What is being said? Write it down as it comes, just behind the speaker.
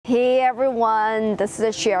everyone, this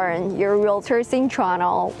is Sharon, your realtors in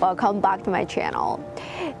Toronto. Welcome back to my channel.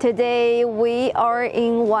 Today we are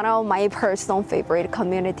in one of my personal favorite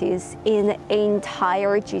communities in the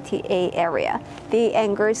entire GTA area, the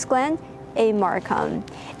Angus Glen in Markham.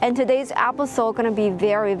 And today's episode gonna be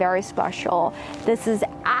very special. This is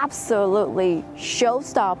absolutely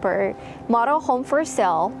showstopper model home for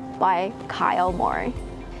sale by Kyle Moore.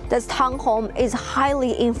 This townhome is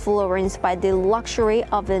highly influenced by the luxury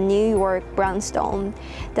of the New York brownstone.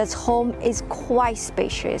 This home is quite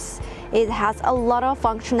spacious. It has a lot of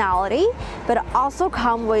functionality, but also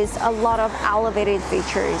comes with a lot of elevated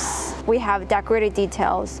features. We have decorated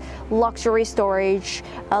details, luxury storage,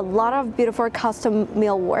 a lot of beautiful custom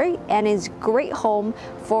millwork, and it's a great home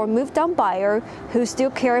for a moved-down buyer who still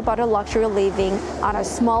care about a luxury living on a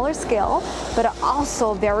smaller scale, but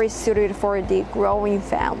also very suited for the growing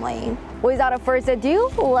family. Without further ado,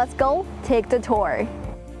 let's go take the tour.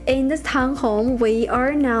 In this townhome, we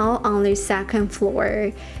are now on the second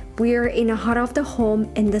floor. We're in the heart of the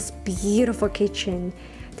home in this beautiful kitchen.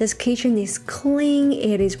 This kitchen is clean,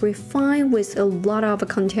 it is refined with a lot of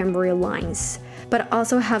contemporary lines, but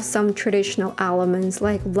also have some traditional elements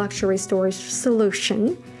like luxury storage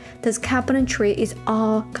solution. This cabinetry is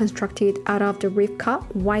all constructed out of the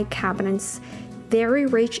rip-cut white cabinets, very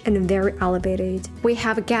rich and very elevated. We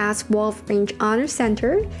have a gas wall range on the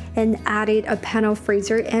center and added a panel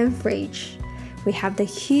freezer and fridge. We have the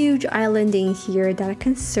huge island in here that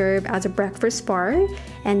can serve as a breakfast bar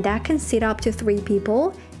and that can sit up to 3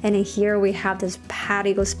 people. And in here we have this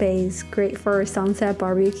patio space, great for a sunset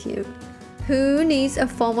barbecue. Who needs a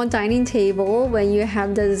formal dining table when you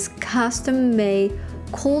have this custom-made,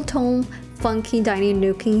 cool tone, funky dining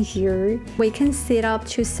nook in here? We can sit up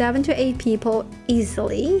to 7 to 8 people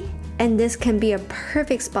easily. And this can be a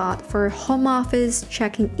perfect spot for home office,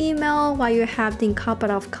 checking email while you have the cup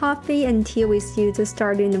of coffee and tea with you to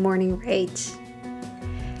start in the morning right.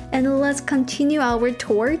 And let's continue our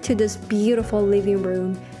tour to this beautiful living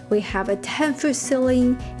room. We have a 10-foot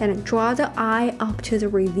ceiling and draw the eye up to the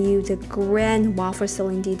review the grand waffle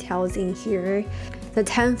ceiling details in here. The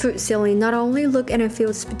 10-foot ceiling not only look and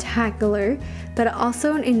feel spectacular, but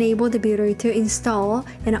also enable the builder to install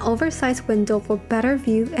an oversized window for better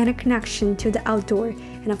view and a connection to the outdoor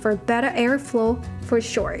and for better airflow for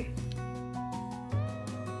sure.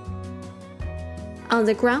 On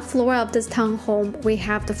the ground floor of this townhome, we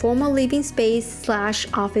have the formal living space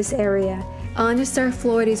 / office area. On the third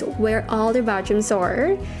floor is where all the bedrooms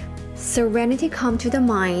are. Serenity comes to the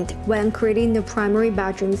mind when creating the primary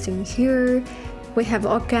bedrooms in here. We have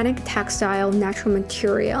organic textile natural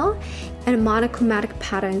material and monochromatic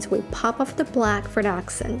patterns with pop of the black for the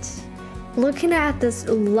accent. Looking at this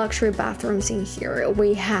luxury bathrooms in here,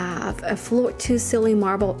 we have a floor-to-ceiling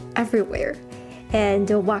marble everywhere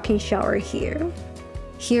and a walk-in shower here.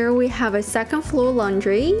 Here we have a second floor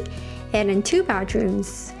laundry and in 2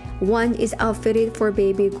 bedrooms. One is outfitted for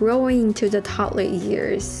baby growing into the toddler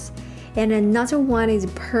years, and another one is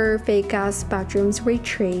perfect guest bedrooms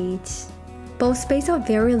retreat. Both spaces are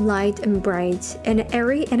very light and bright and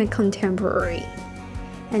airy and contemporary.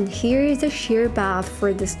 And here is a shared bath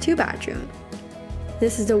for this 2-bedroom.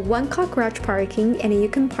 This is a 1-car garage parking and you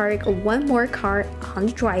can park 1 more car on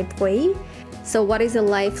the driveway. So what does the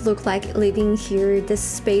life look like living here? This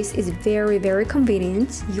space is very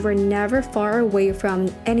convenient. You are never far away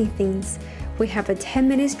from anything. We have a 10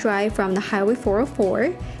 minutes drive from the Highway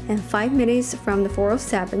 404 and 5 minutes from the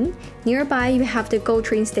 407. Nearby you have the GO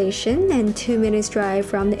train station and 2 minutes drive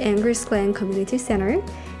from the Angus Glen Community Center.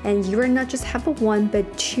 And you will not just have 1 but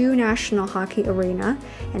 2 national hockey arena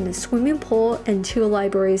and a swimming pool and 2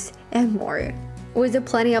 libraries and more. With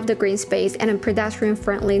plenty of the green space and a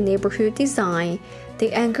pedestrian-friendly neighborhood design,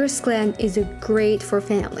 the Angus Glen is great for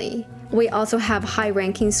family. We also have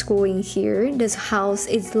high-ranking school in here. This house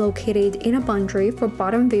is located in a boundary for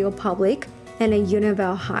Bottomville Public and a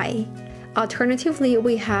Unionville High. Alternatively,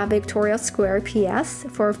 we have Victoria Square PS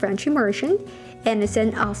for French immersion and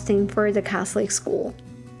St. Austin for the Catholic school.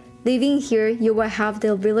 Living here, you will have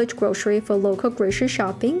the Village Grocery for local grocery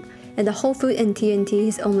shopping, and the Whole Foods and T&T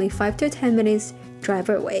is only 5 to 10 minutes drive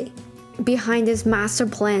away. Behind this master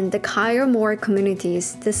plan, the Kyle Moore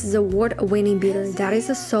Communities, this is an award-winning builder that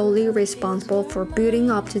is solely responsible for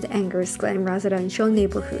building up to the Angus Glen residential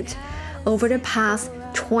neighborhood over the past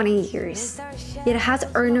 20 years. It has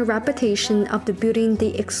earned a reputation of building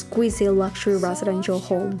the exquisite luxury residential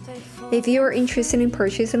home. If you are interested in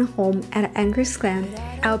purchasing a home at Angus Glen,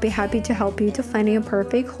 I'll be happy to help you to find a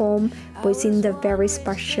perfect home within the very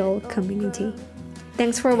special community.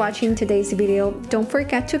 Thanks for watching today's video. Don't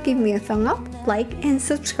forget to give me a thumb up, like, and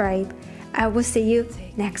subscribe. I will see you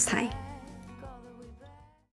next time.